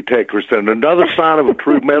metal detectorist. And another sign of a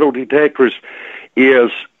true metal detectorist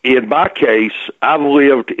is, in my case, I've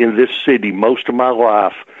lived in this city most of my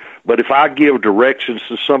life, but if I give directions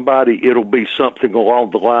to somebody, it'll be something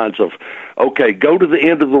along the lines of, okay, go to the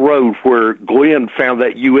end of the road where Glenn found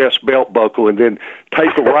that U.S. belt buckle, and then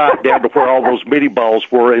take a right down to where all those mini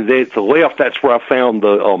balls were, and then to the left, that's where I found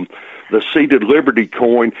the seated Liberty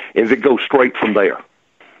coin, and then go straight from there.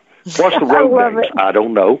 What's the road names? I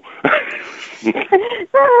don't know.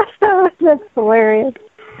 That's hilarious.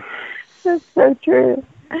 That's so true.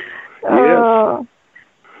 Yes. Oh.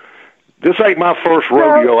 This ain't my first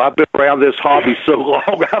rodeo. I've been around this hobby so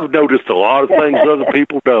long, I've noticed a lot of things other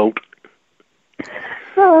people don't.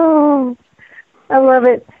 Oh, I love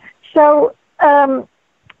it. So, I'm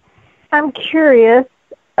curious,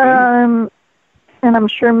 and I'm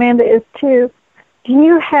sure Amanda is too. Do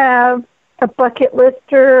you have a bucket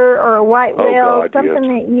lister or a white whale, something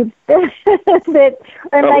that you that,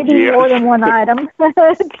 or maybe more than one item? Tell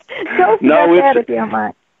us about that if you don't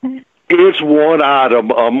mind. It's one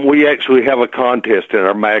item. We actually have a contest in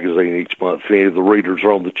our magazine each month. If any of the readers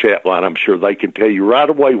are on the chat line, I'm sure they can tell you right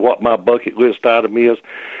away what my bucket list item is.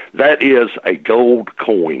 That is a gold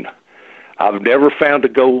coin. I've never found a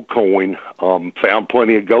gold coin, found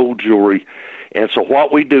plenty of gold jewelry. And so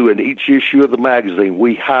what we do in each issue of the magazine,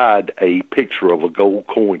 we hide a picture of a gold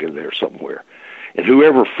coin in there somewhere. And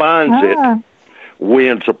whoever finds it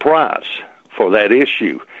wins a prize for that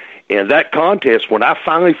issue. And that contest, when I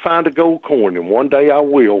finally find a gold coin, and one day I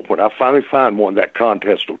will, when I finally find one, that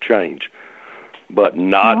contest will change. But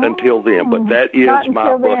not until then. But that is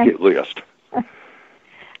my bucket list.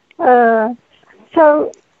 So,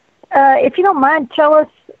 if you don't mind, tell us,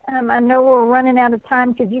 I know we're running out of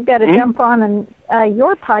time because you've got to jump on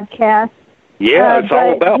your podcast. Yeah, it's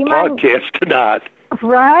all about podcasts tonight.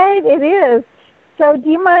 Right, it is. So do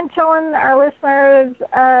you mind telling our listeners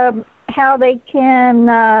how they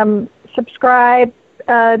can subscribe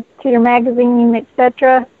to your magazine,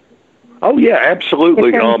 etc.? Oh, yeah,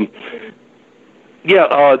 absolutely. The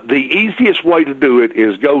easiest way to do it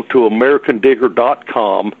is go to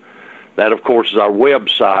AmericanDigger.com. That, of course, is our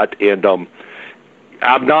website, and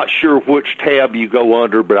I'm not sure which tab you go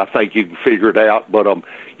under, but I think you can figure it out. But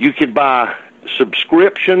you can buy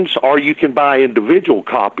subscriptions, or you can buy individual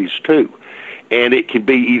copies, too. And it can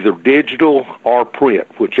be either digital or print,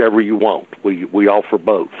 whichever you want. We offer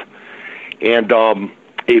both. And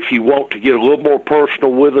if you want to get a little more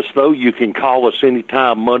personal with us, though, you can call us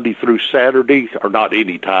anytime, Monday through Saturday, or not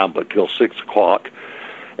anytime, but till 6 o'clock,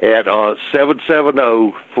 at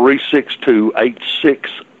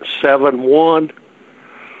 770-362-8671.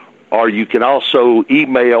 Or you can also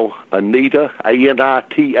email Anita,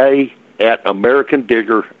 ANITA, at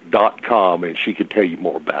AmericanDigger.com, and she can tell you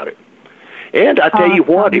more about it. And I tell you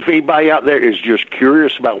what, if anybody out there is just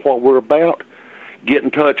curious about what we're about, get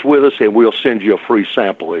in touch with us, and we'll send you a free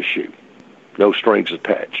sample issue. No strings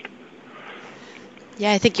attached.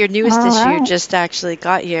 Yeah, I think your newest issue just actually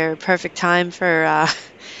got here. Perfect time for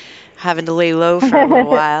having to lay low for a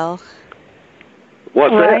little while.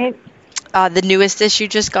 What's that? The newest issue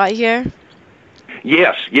just got here?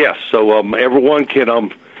 Yes. So everyone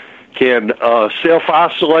can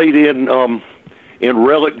self-isolate in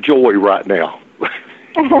relic joy right now.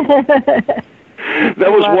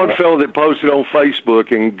 There was one fellow that posted on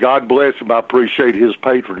Facebook, and God bless him, I appreciate his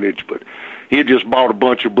patronage, but he had just bought a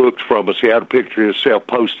bunch of books from us. He had a picture of himself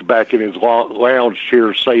posted back in his lounge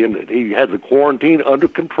chair saying that he had the quarantine under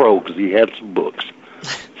control because he had some books.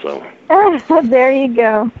 So there you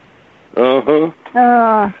go.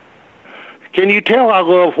 Can you tell I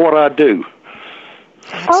love what I do?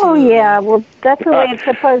 Oh, yeah. Well, that's the way it's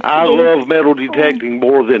supposed to be. I love metal detecting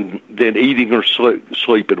more than eating or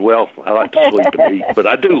sleeping. Well, I like to sleep and eat, but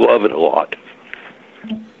I do love it a lot.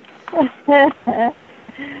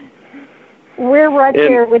 We're right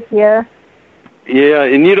there with you. Yeah,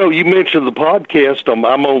 and you mentioned the podcast. I'm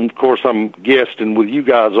on, of course, I'm guesting with you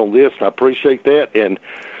guys on this, and I appreciate that. And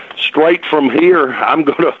straight from here, I'm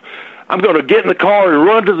gonna get in the car and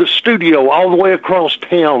run to the studio all the way across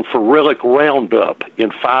town for Relic Roundup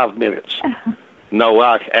in 5 minutes. No,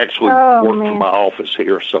 I actually work from my office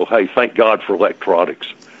here, so hey, thank God for electronics.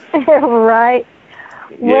 Right.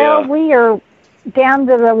 Yeah. Well, we are down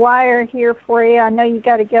to the wire here for you. I know you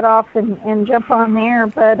got to get off and jump on there,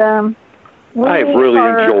 but I've really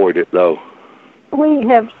enjoyed it, though. We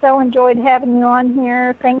have so enjoyed having you on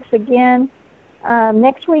here. Thanks again.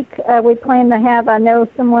 Next week, we plan to have, I know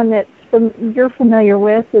someone that you're familiar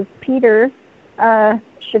with is Peter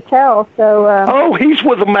Chattel. So, he's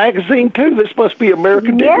with a magazine, too. This must be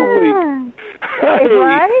American Digger Week. Hey.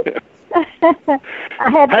 Right?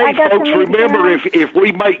 I got folks, remember, if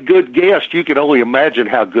we make good guests, you can only imagine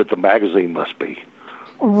how good the magazine must be.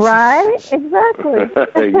 Right, exactly.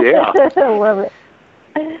 Yeah. I love it.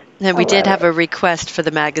 And we did have a request for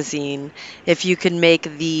the magazine. If you can make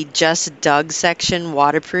the Just Doug section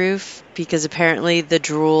waterproof, because apparently the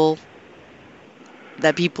drool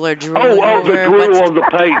that people are drooling over. The drool on the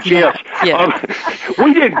page, yes.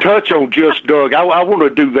 We didn't touch on Just Doug. I want to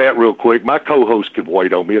do that real quick. My co-host can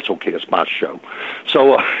wait on me. It's okay. It's my show.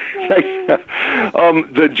 So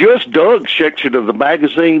the Just Doug section of the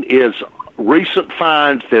magazine is recent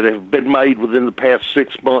finds that have been made within the past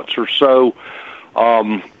 6 months or so.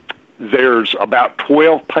 There's about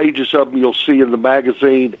 12 pages of them you'll see in the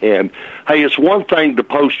magazine. And, hey, it's one thing to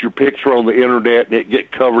post your picture on the Internet and it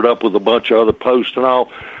get covered up with a bunch of other posts and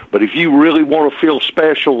all. But if you really want to feel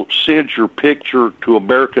special, send your picture to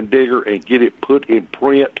American Digger and get it put in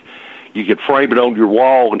print. You can frame it on your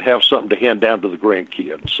wall and have something to hand down to the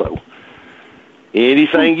grandkids. So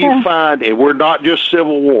anything you find, and we're not just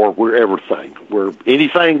Civil War, we're everything. We're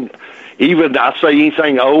anything... Even, I say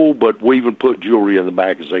anything old, but we even put jewelry in the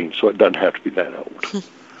magazine, so it doesn't have to be that old.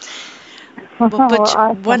 Well,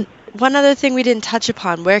 Butch, one other thing we didn't touch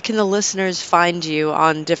upon, where can the listeners find you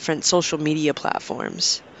on different social media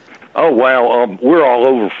platforms? Oh, wow. We're all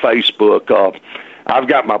over Facebook. I've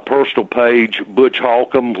got my personal page, Butch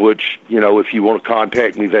Holcombe, which, if you want to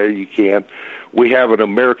contact me there, you can. We have an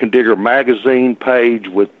American Digger magazine page,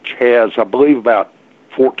 which has, I believe, about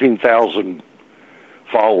 14,000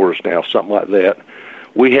 followers now, something like that.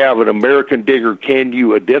 We have an American Digger Can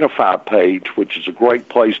You Identify page, which is a great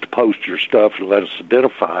place to post your stuff and let us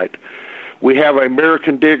identify it. We have an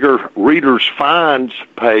American Digger Readers Finds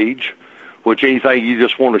page, which anything you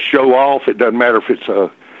just want to show off, it doesn't matter if it's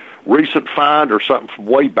a recent find or something from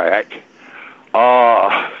way back.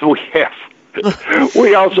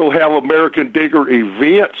 We also have American Digger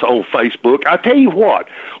events on Facebook. I tell you what,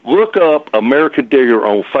 look up American Digger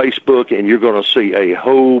on Facebook, and you're going to see a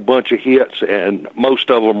whole bunch of hits, and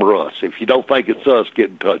most of them are us. If you don't think it's us, get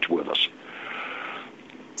in touch with us.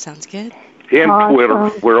 Sounds good. And awesome.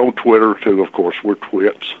 Twitter. We're on Twitter, too, of course. We're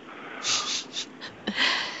twits.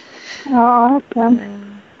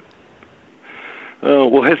 Awesome.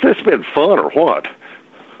 Well, has this been fun or what?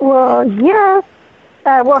 Well, yes.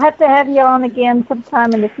 We'll have to have you on again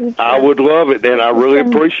sometime in the future. I would love it, Dan. I really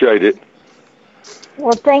appreciate it.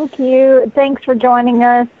 Well, thank you. Thanks for joining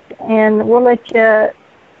us, and we'll let you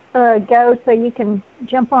go so you can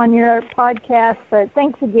jump on your podcast. But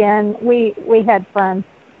thanks again. We had fun.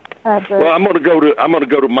 Well, I'm going to go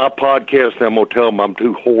to my podcast, and I'm going to tell them I'm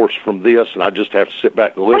too hoarse from this, and I just have to sit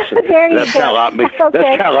back and listen. That's kind of like me. Okay.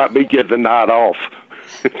 That's kind of like me getting the night off.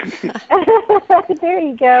 There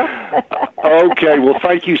you go. Okay, well,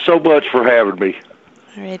 thank you so much for having me.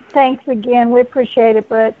 All right. Thanks again. We appreciate it,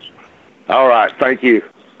 Butch. All right, thank you.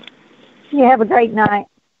 You have a great night.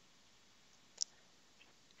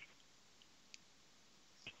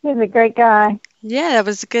 He's a great guy. Yeah, that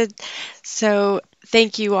was good. So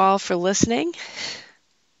thank you all for listening.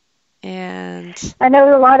 And I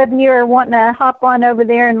know a lot of you are wanting to hop on over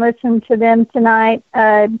there and listen to them tonight.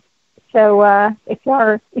 So if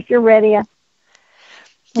you're ready,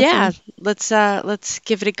 yeah, let's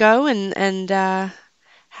give it a go and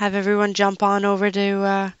have everyone jump on over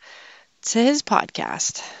to his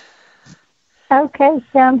podcast. Okay,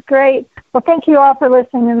 sounds great. Well, thank you all for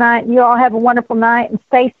listening tonight. You all have a wonderful night and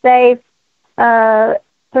stay safe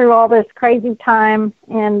through all this crazy time.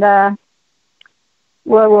 And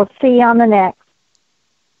we'll see you on the next.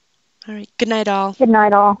 All right. Good night, all. Good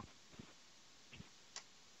night, all.